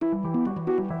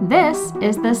This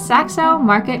is the Saxo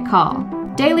Market Call,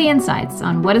 daily insights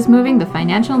on what is moving the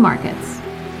financial markets.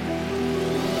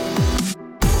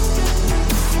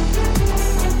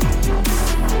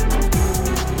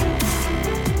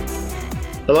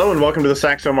 Hello and welcome to the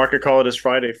Saxo Market Call. It is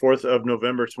Friday, 4th of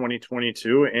November,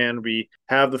 2022, and we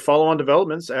have the follow-on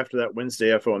developments after that Wednesday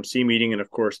FOMC meeting and, of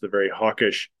course, the very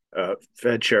hawkish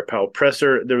Fed Chair Powell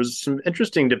presser. There was some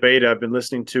interesting debate I've been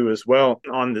listening to as well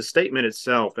on the statement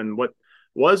itself and what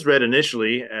was read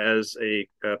initially as a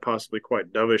possibly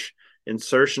quite dovish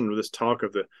insertion of this talk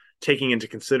of the taking into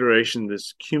consideration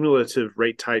this cumulative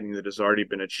rate tightening that has already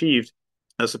been achieved.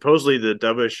 Supposedly the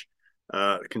dovish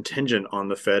contingent on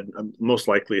the Fed, most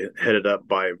likely headed up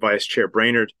by Vice Chair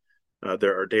Brainard.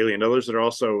 There are Daly and others that are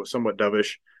also somewhat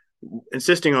dovish,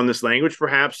 insisting on this language,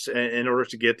 perhaps, in order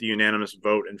to get the unanimous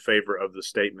vote in favor of the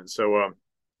statement. So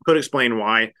could explain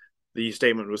why the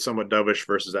statement was somewhat dovish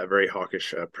versus that very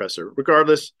hawkish presser.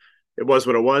 Regardless, it was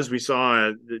what it was. We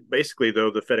saw basically,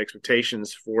 though, the Fed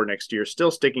expectations for next year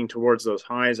still sticking towards those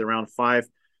highs around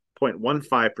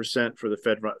 5.15% for the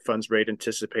Fed funds rate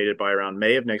anticipated by around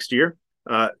May of next year.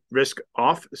 Risk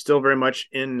off, still very much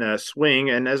in swing.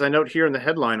 And as I note here in the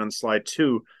headline on slide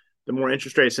 2, the more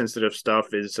interest rate sensitive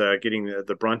stuff is getting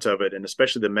the brunt of it, and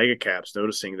especially the mega caps,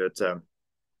 noticing that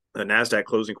the NASDAQ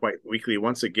closing quite weakly,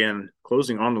 once again,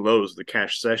 closing on the lows, the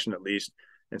cash session at least,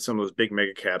 and some of those big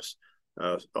mega caps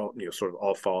sort of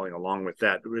all falling along with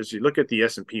that. As you look at the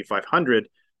S&P 500,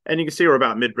 and you can see we're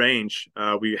about mid-range.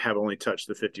 We have only touched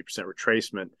the 50%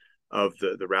 retracement of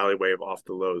the rally wave off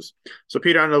the lows. So,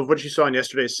 Peter, I don't know what you saw in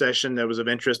yesterday's session that was of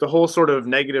interest. The whole sort of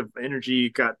negative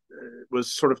energy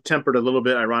was sort of tempered a little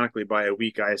bit, ironically, by a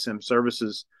weak ISM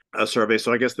services survey.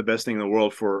 So I guess the best thing in the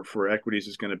world for equities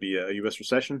is going to be a U.S.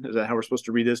 recession. Is that how we're supposed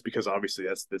to read this? Because obviously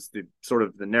that's the sort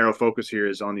of the narrow focus here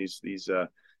is on these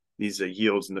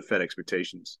yields and the Fed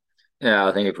expectations. Yeah,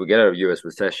 I think if we get a U.S.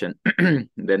 recession,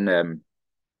 then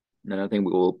I think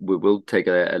we will take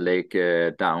a leg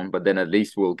down, but then at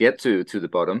least we'll get to the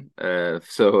bottom. And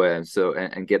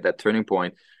get that turning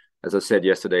point. As I said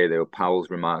yesterday, there were Powell's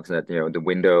remarks that the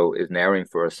window is narrowing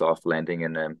for a soft landing,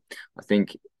 and I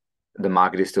think the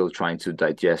market is still trying to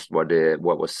digest what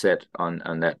was said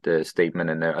on that statement,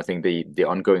 and I think the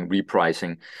ongoing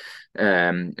repricing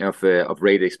of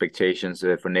rate expectations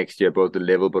for next year, both the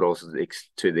level but also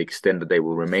to the extent that they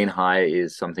will remain high,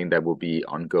 is something that will be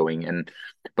ongoing.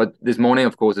 But this morning,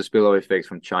 of course, the spillover effects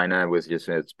from China with just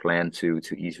its plan to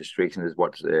ease restrictions is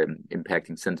what's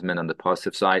impacting sentiment on the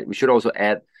positive side. We should also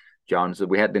add, John, so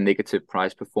we had the negative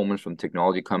price performance from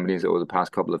technology companies over the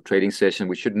past couple of trading sessions.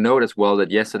 We should note as well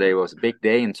that yesterday was a big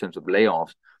day in terms of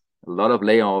layoffs. A lot of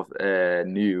layoff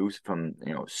news from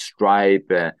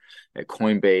Stripe,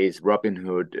 Coinbase,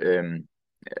 Robinhood,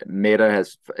 Meta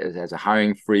has a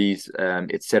hiring freeze,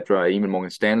 etc. Even Morgan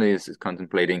Stanley is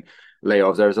contemplating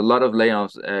layoffs. There's a lot of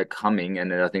layoffs coming,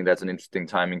 and I think that's an interesting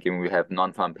timing given we have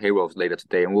non-farm payrolls later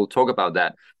today, and we'll talk about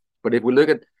that. But if we look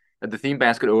at the theme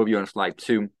basket overview on slide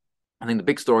 2, I think the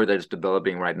big story that is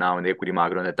developing right now in the equity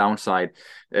market on the downside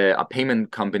are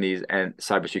payment companies and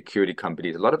cybersecurity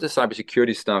companies. A lot of the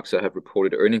cybersecurity stocks that have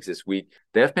reported earnings this week,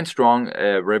 there have been strong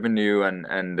revenue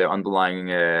and the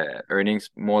underlying earnings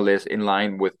more or less in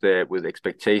line with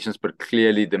expectations, but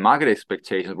clearly the market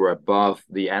expectations were above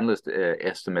the analyst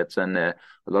estimates, and a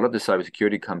lot of the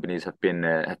cybersecurity companies have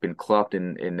been clubbed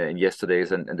in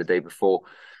yesterday's and the day before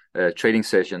trading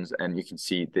sessions, and you can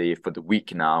see for the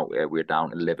week now we're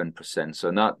down 11%. So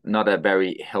not a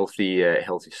very healthy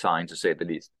sign, to say the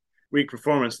least. Weak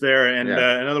performance there, and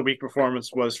another weak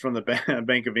performance was from the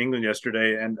Bank of England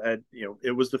yesterday, and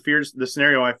it was the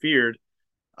scenario I feared.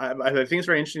 I think it's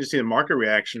very interesting to see the market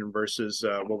reaction versus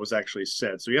what was actually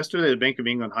said. So yesterday, the Bank of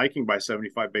England hiking by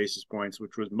 75 basis points,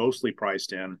 which was mostly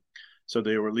priced in. So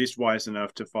they were at least wise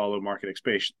enough to follow market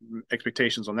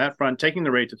expectations on that front, taking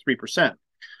the rate to 3%.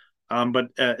 But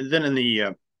then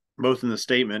in both in the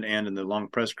statement and in the long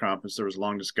press conference, there was a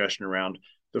long discussion around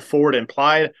the forward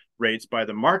implied rates by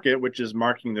the market, which is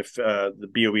marking the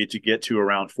BOE to get to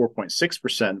around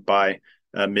 4.6% by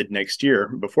before mid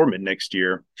next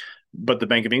year. But the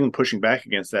Bank of England pushing back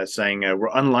against that, saying we're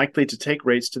unlikely to take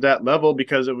rates to that level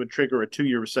because it would trigger a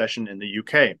 2-year recession in the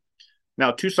UK.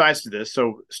 Now, two sides to this.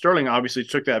 So Sterling obviously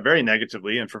took that very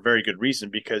negatively, and for very good reason,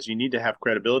 because you need to have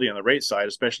credibility on the rate side,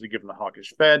 especially given the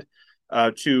hawkish Fed,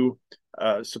 to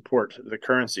support the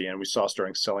currency. And we saw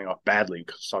Sterling selling off badly.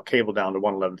 We saw cable down to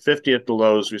 111.50 at the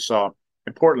lows. We saw,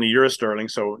 importantly, Euro Sterling.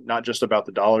 So not just about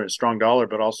the dollar and strong dollar,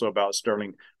 but also about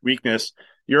Sterling weakness.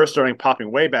 Euro Sterling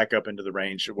popping way back up into the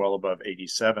range, well above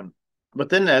 87. But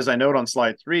then, as I note on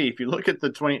slide 3, if you look at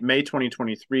the May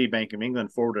 2023 Bank of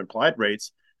England forward implied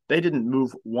rates, they didn't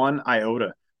move one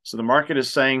iota. So the market is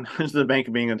saying to the Bank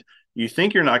of England, you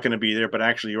think you're not going to be there, but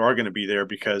actually you are going to be there,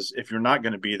 because if you're not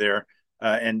going to be there,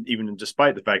 and even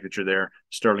despite the fact that you're there,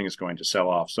 sterling is going to sell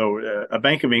off. So a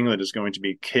Bank of England is going to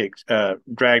be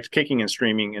dragged kicking and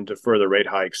screaming into further rate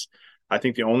hikes. I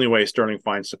think the only way sterling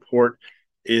finds support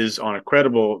is on a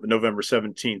credible November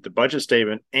 17th, the budget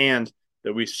statement, and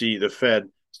that we see the Fed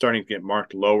starting to get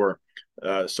marked lower,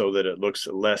 so that it looks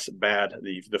less bad,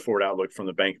 the forward outlook from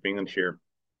the Bank of England here.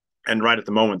 And right at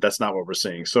the moment, that's not what we're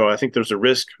seeing. So I think there's a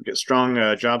risk. We get strong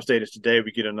jobs data today.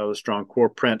 We get another strong core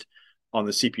print on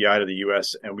the CPI to the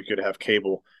U.S., and we could have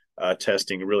cable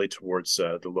testing really towards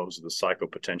the lows of the cycle,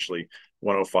 potentially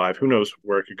 105. Who knows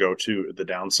where it could go to the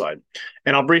downside.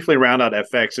 And I'll briefly round out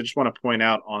FX. I just want to point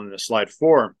out on slide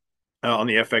 4, on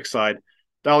the FX side,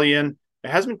 dollar yen, it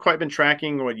hasn't quite been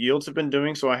tracking what yields have been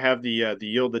doing. So I have the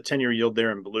yield, the 10-year yield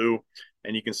there in blue,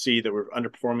 and you can see that we're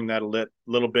underperforming that a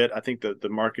little bit. I think that the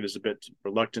market is a bit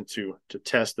reluctant to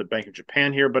test the Bank of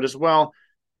Japan here, but as well,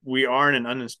 we are in an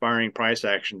uninspiring price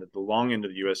action at the long end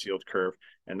of the U.S. yield curve,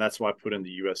 and that's why I put in the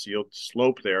U.S. yield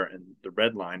slope there and the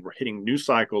red line. We're hitting new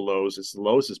cycle lows. It's the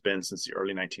lowest it's been since the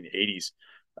early 1980s.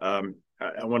 I'm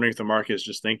wondering if the market is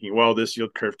just thinking, well, this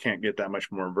yield curve can't get that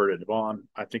much more inverted. Well,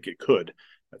 I think it could.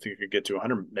 I think it could get to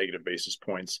 100 negative basis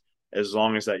points as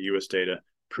long as that U.S. data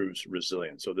proves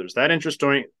resilient. So there's that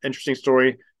interesting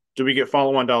story. Do we get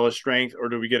follow-on dollar strength, or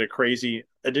do we get a crazy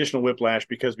additional whiplash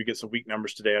because we get some weak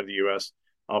numbers today out of the U.S.?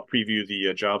 I'll preview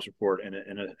the jobs report in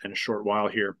a short while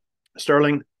here.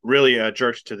 Sterling really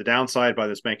jerked to the downside by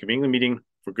this Bank of England meeting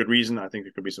for good reason. I think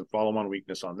there could be some follow-on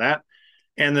weakness on that.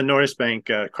 And the Norges Bank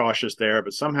cautious there,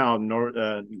 but somehow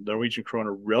Norwegian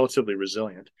kroner relatively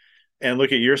resilient. And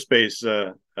look at your space,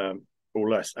 or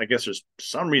less. I guess there's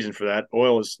some reason for that.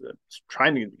 Oil is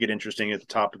trying to get interesting at the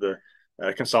top of the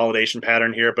consolidation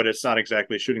pattern here, but it's not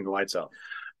exactly shooting the lights out.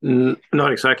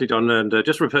 Not exactly, Don. And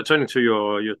just returning to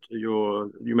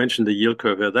you mentioned the yield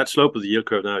curve here. That slope of the yield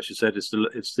curve now, as you said, it's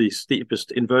the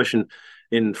steepest inversion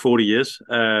in 40 years.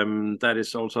 That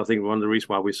is also, I think, one of the reasons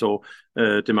why we saw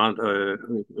demand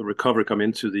recovery come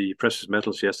into the precious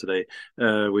metals yesterday.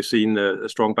 We've seen a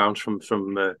strong bounce from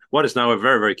what is now a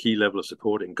very, very key level of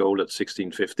support in gold at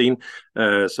 1615.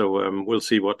 So we'll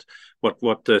see what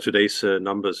today's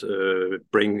numbers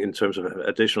bring in terms of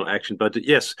additional action. But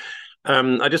yes.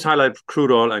 I just highlight crude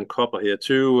oil and copper here,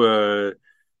 two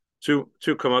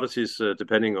commodities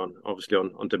depending on obviously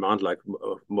on demand, like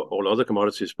all other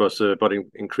commodities, but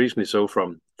increasingly so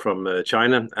from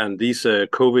China. And these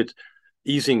COVID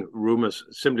easing rumors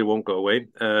simply won't go away.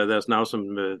 There's now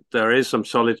there is some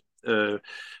solid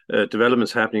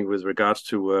developments happening with regards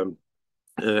to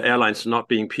airlines not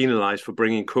being penalized for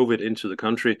bringing COVID into the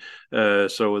country.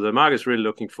 So the market is really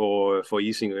looking for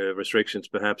easing restrictions,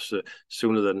 perhaps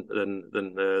sooner than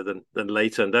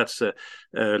later, and that's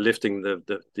lifting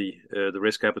the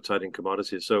risk appetite in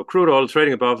commodities. So crude oil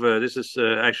trading above. This is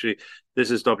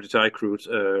WTI crude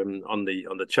on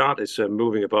the chart. It's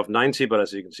moving above 90, but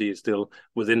as you can see, it's still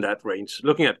within that range.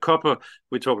 Looking at copper,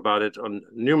 we talked about it on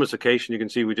numerous occasions. You can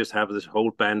see we just have this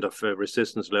whole band of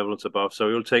resistance levels above. So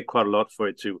it will take quite a lot for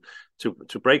it to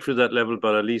break through that level,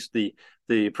 but at least the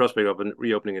prospect of a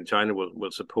reopening in China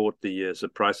will support the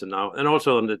price now. And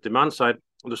also on the demand side,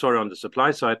 on the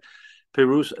supply side,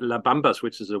 Peru's La Bambas,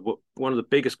 which is one of the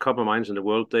biggest copper mines in the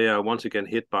world, they are once again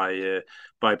hit by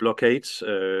blockades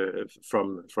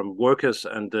from workers,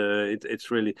 and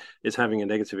it's having a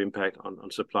negative impact on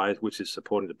supply, which is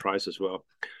supporting the price as well.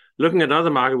 Looking at another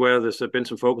market where there's been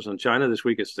some focus on China this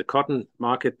week is the cotton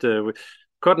market.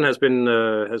 Cotton has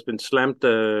been slammed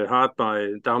down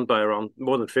by around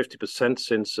more than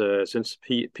 50% since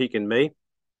peak in May.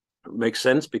 Makes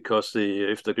sense because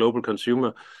if the global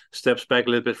consumer steps back a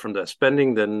little bit from their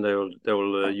spending, then they will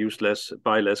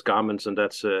buy less garments, and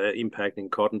that's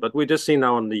impacting cotton. But we just see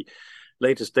now on the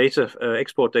latest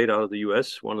export data out of the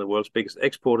US, one of the world's biggest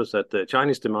exporters, that the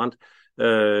Chinese demand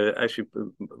actually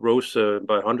rose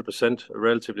by 100%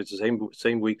 relatively to the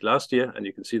same week last year, and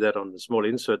you can see that on the small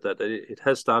insert that it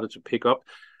has started to pick up,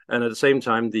 and at the same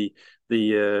time the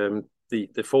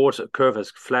forward curve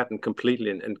has flattened completely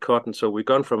in cotton. So we've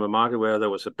gone from a market where there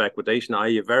was a backwardation,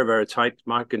 i.e. a very, very tight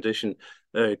market condition,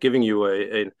 giving you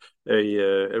a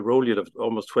roll yield of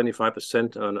almost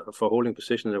 25% for holding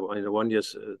position in a 1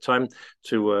 year's time,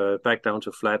 to back down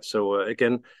to flat. So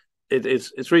again,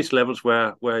 it's reached levels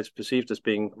where it's perceived as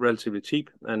being relatively cheap,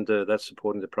 and that's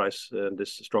supporting the price and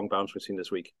this strong bounce we've seen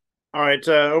this week. All right,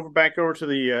 back over to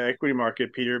the equity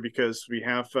market, Peter, because we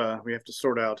have to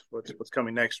sort out what's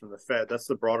coming next from the Fed. That's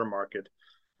the broader market,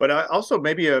 but also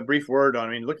maybe a brief word on.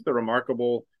 I mean, look at the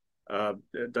remarkable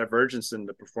divergence in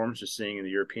the performance you're seeing in the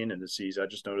European indices. I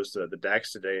just noticed the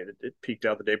DAX today, it peaked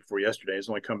out the day before yesterday. It's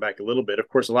only come back a little bit. Of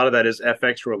course, a lot of that is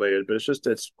FX related, but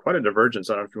it's quite a divergence.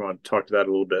 I don't know if you want to talk to that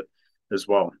a little bit as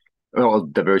well. Well,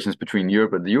 divergence between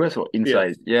Europe and the US or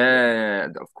inside? Yeah,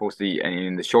 of course.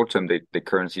 In the short term, the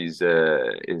currency is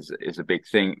a big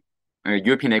thing.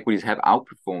 European equities have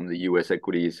outperformed the US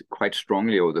equities quite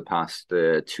strongly over the past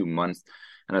 2 months.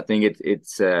 And I think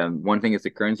it's one thing is the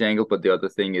currency angle, but the other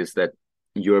thing is that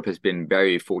Europe has been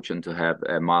very fortunate to have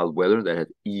mild weather that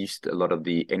has eased a lot of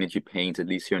the energy pains, at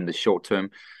least here in the short term.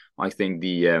 I think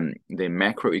the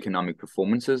macroeconomic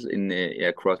performances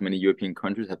across many European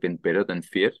countries have been better than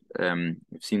feared.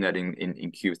 We've seen that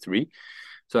in Q3.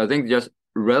 So I think just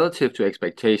relative to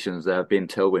expectations, there have been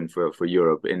tailwind for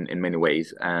Europe in many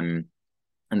ways, and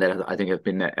that I think has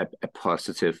been a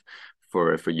positive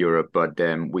for Europe. But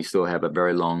we still have a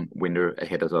very long winter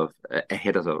ahead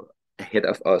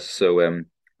of us. So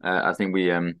I think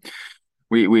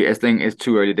I think it's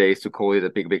too early days to call it a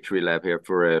big victory lap here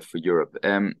for Europe.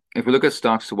 If we look at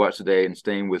stocks to watch today and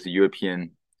staying with the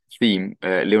European theme,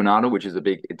 Leonardo, which is a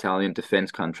big Italian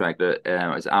defense contractor,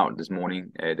 is out this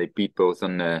morning. They beat both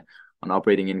on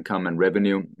operating income and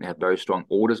revenue. They have very strong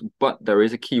orders, but there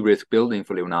is a key risk building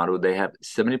for Leonardo. They have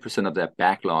 70% of their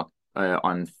backlog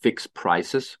on fixed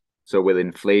prices. So with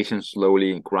inflation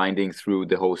slowly grinding through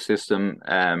the whole system,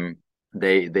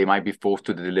 they might be forced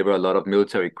to deliver a lot of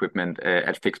military equipment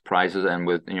at fixed prices, and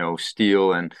with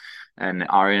steel and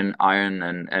iron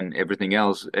and everything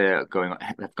else have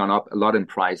gone up a lot in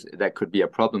price. That could be a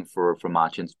problem for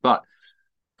margins. But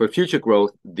for future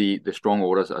growth, the strong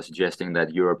orders are suggesting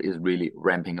that Europe is really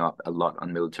ramping up a lot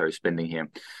on military spending here.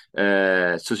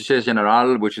 Société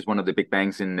Générale, which is one of the big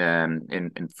banks in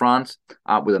France,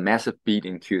 out with a massive beat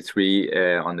in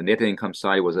Q3 on the net income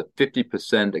side, was a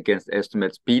 50% against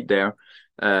estimates beat there.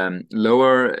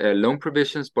 Lower loan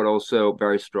provisions, but also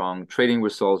very strong trading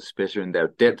results, especially in their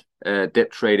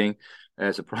debt trading,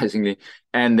 surprisingly.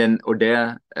 And then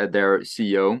Oder, their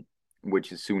CEO,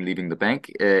 which is soon leaving the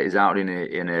bank, is out in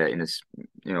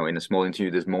a small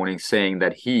interview this morning saying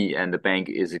that he and the bank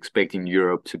is expecting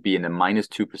Europe to be in a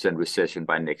 -2% recession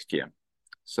by next year.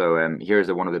 So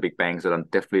here's one of the big banks that are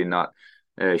definitely not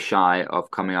shy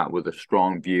of coming out with a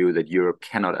strong view that Europe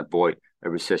cannot avoid a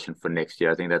recession for next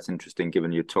year. I think that's interesting,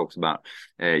 given your talks about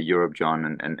Europe,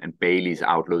 John, and Bailey's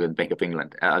outlook at Bank of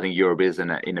England. I think Europe is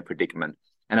in a predicament,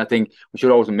 and I think we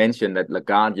should also mention that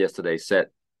Lagarde yesterday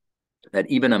said that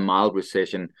even a mild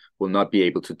recession will not be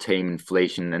able to tame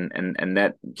inflation, and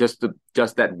that just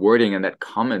that wording and that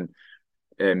comment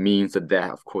means that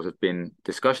there, of course, have been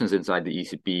discussions inside the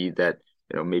ECB that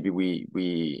maybe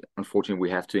we unfortunately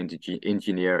have to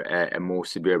engineer a more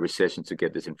severe recession to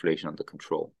get this inflation under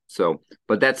control. So,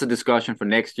 but that's a discussion for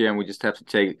next year, and we just have to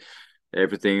take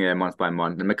everything month by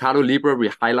month. The Mercado Libre, we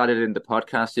highlighted in the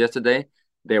podcast yesterday.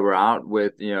 They were out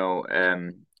with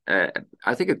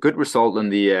I think a good result on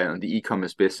the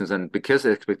e-commerce business, and because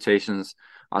the expectations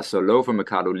are so low for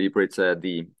Mercado Libre, it's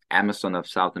the Amazon of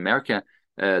South America.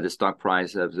 The stock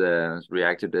price has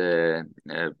reacted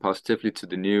positively to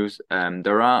the news.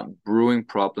 There are brewing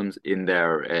problems in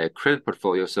their credit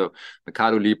portfolio. So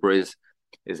Mercado Libre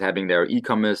is having their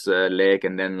e-commerce leg,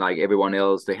 and then, like everyone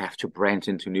else, they have to branch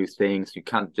into new things. You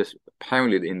can't just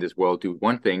apparently in this world do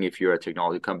one thing if you're a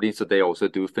technology company. So they also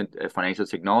do financial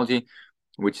technology,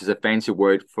 which is a fancy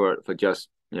word for just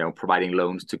providing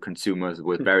loans to consumers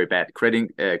with very bad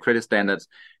credit standards.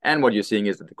 And what you're seeing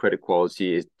is that the credit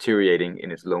quality is deteriorating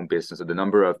in its loan business. So the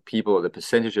number of people, the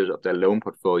percentages of their loan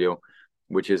portfolio,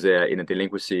 which is in a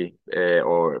delinquency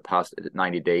or past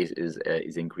 90 days,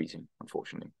 is increasing,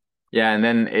 unfortunately. Yeah, and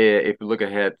then if you look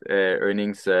ahead,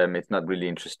 earnings, it's not really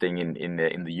interesting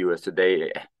in the US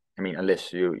today. I mean,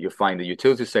 unless you find the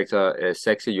utility sector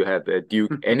sexy, you have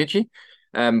Duke Energy.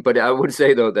 But I would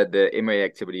say, though, that the M&A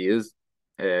activity is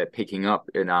picking up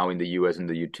now in the US in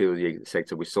the utility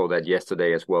sector. We saw that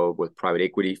yesterday as well, with private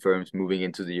equity firms moving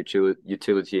into the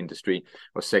utility industry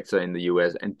or sector in the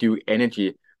US. And Duke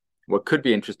Energy, what could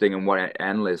be interesting and what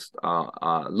analysts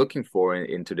are looking for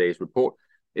in today's report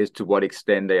is to what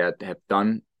extent they have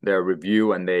done their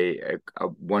review and they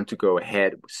want to go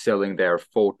ahead selling their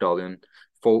 $4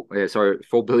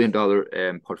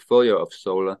 billion portfolio of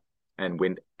solar and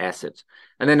wind assets.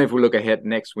 And then if we look ahead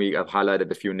next week, I've highlighted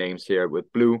a few names here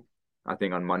with Blue. I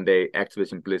think on Monday,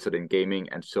 Activision Blizzard in gaming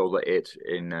and SolarEdge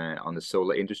on the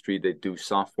solar industry. They do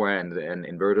software and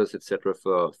inverters, etc.,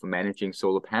 for managing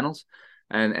solar panels.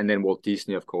 And then Walt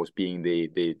Disney, of course, being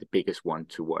the biggest one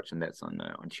to watch, and that's on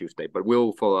Tuesday. But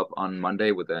we'll follow up on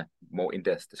Monday with a more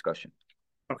in-depth discussion.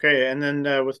 Okay, and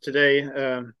then with today,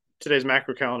 today's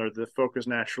macro calendar, the focus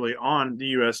naturally on the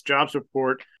U.S. jobs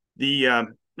report. The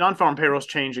non-farm payrolls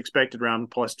change expected around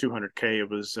plus 200K. It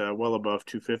was well above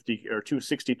 250 or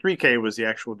 263K was the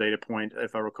actual data point,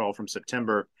 if I recall, from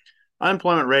September.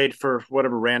 Unemployment rate, for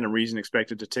whatever random reason,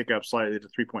 expected to tick up slightly to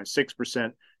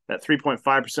 3.6%, that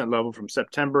 3.5% level from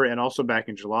September, and also back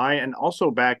in July, and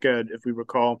also back, if we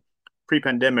recall,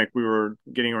 pre-pandemic, we were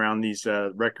getting around these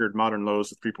record modern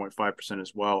lows of 3.5%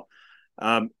 as well.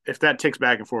 If that ticks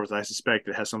back and forth, I suspect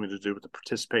it has something to do with the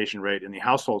participation rate in the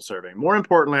household survey. More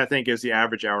importantly, I think, is the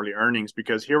average hourly earnings,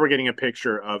 because here we're getting a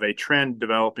picture of a trend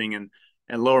developing and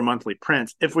lower monthly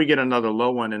prints. If we get another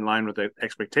low one in line with the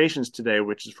expectations today,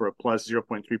 which is for a plus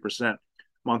 0.3%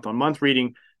 month-on-month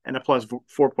reading and a plus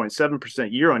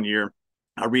 4.7% year-on-year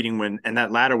reading, and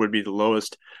that latter would be the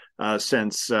lowest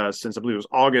since I believe it was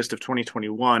August of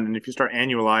 2021. And if you start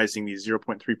annualizing these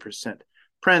 0.3%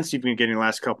 prints you've been getting the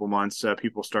last couple of months,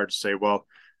 people start to say, well,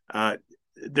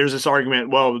 there's this argument,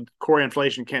 well, core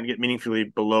inflation can't get meaningfully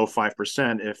below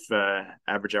 5% if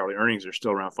average hourly earnings are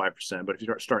still around 5%. But if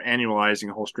you start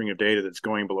annualizing a whole string of data that's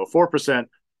going below 4%,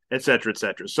 et cetera, et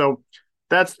cetera. So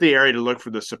that's the area to look for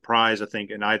the surprise, I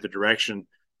think, in either direction.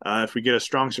 If we get a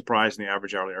strong surprise in the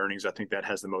average hourly earnings, I think that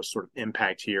has the most sort of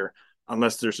impact here,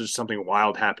 unless there's just something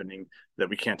wild happening that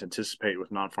we can't anticipate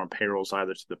with non-farm payrolls,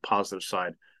 either to the positive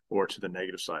side or to the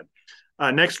negative side.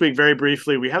 Next week, very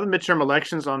briefly, we have the midterm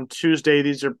elections on Tuesday.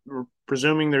 These are, we're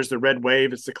presuming there's the red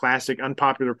wave. It's the classic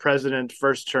unpopular president,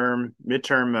 first term,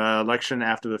 midterm election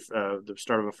after the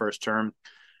start of a first term.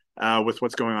 With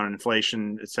what's going on in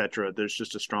inflation, et cetera, there's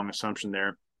just a strong assumption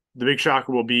there. The big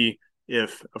shocker will be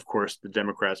if, of course, the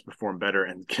Democrats perform better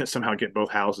and somehow get both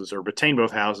houses or retain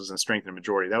both houses and strengthen a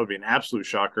majority. That would be an absolute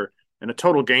shocker and a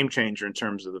total game changer in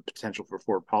terms of the potential for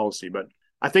forward policy. But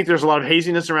I think there's a lot of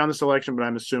haziness around this election, but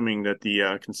I'm assuming that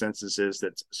the consensus is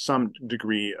that some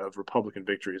degree of Republican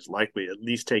victory is likely, at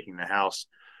least taking the House,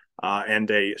 and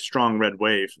a strong red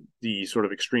wave, the sort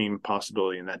of extreme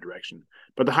possibility in that direction.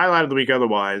 But the highlight of the week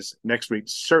otherwise, next week,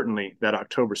 certainly that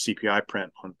October CPI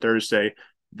print on Thursday.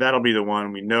 That'll be the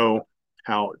one. We know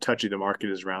how touchy the market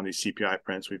is around these CPI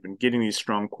prints. We've been getting these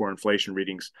strong core inflation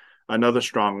readings. Another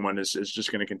strong one is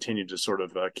just going to continue to sort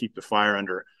of keep the fire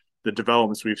under the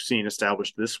developments we've seen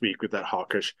established this week with that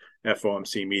hawkish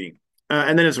FOMC meeting.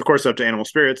 And then it's, of course, up to animal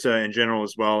spirits in general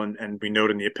as well. And we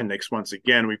note in the appendix, once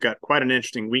again, we've got quite an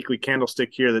interesting weekly candlestick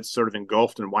here that's sort of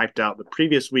engulfed and wiped out the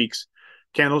previous week's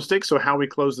candlestick. So how we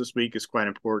close this week is quite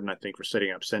important, I think, for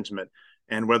setting up sentiment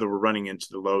and whether we're running into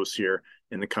the lows here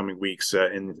in the coming weeks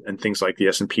and things like the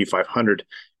S&P 500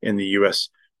 in the U.S.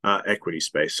 Equity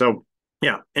space. So,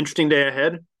 yeah, interesting day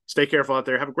ahead. Stay careful out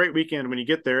there. Have a great weekend when you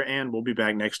get there, and we'll be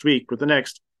back next week with the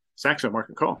next Saxo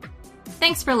Market Call.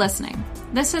 Thanks for listening.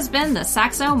 This has been the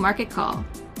Saxo Market Call.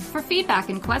 For feedback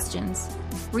and questions,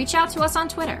 reach out to us on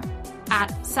Twitter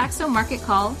 @Saxo Market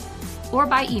Call or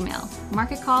by email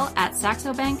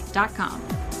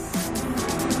marketcall@saxobank.com.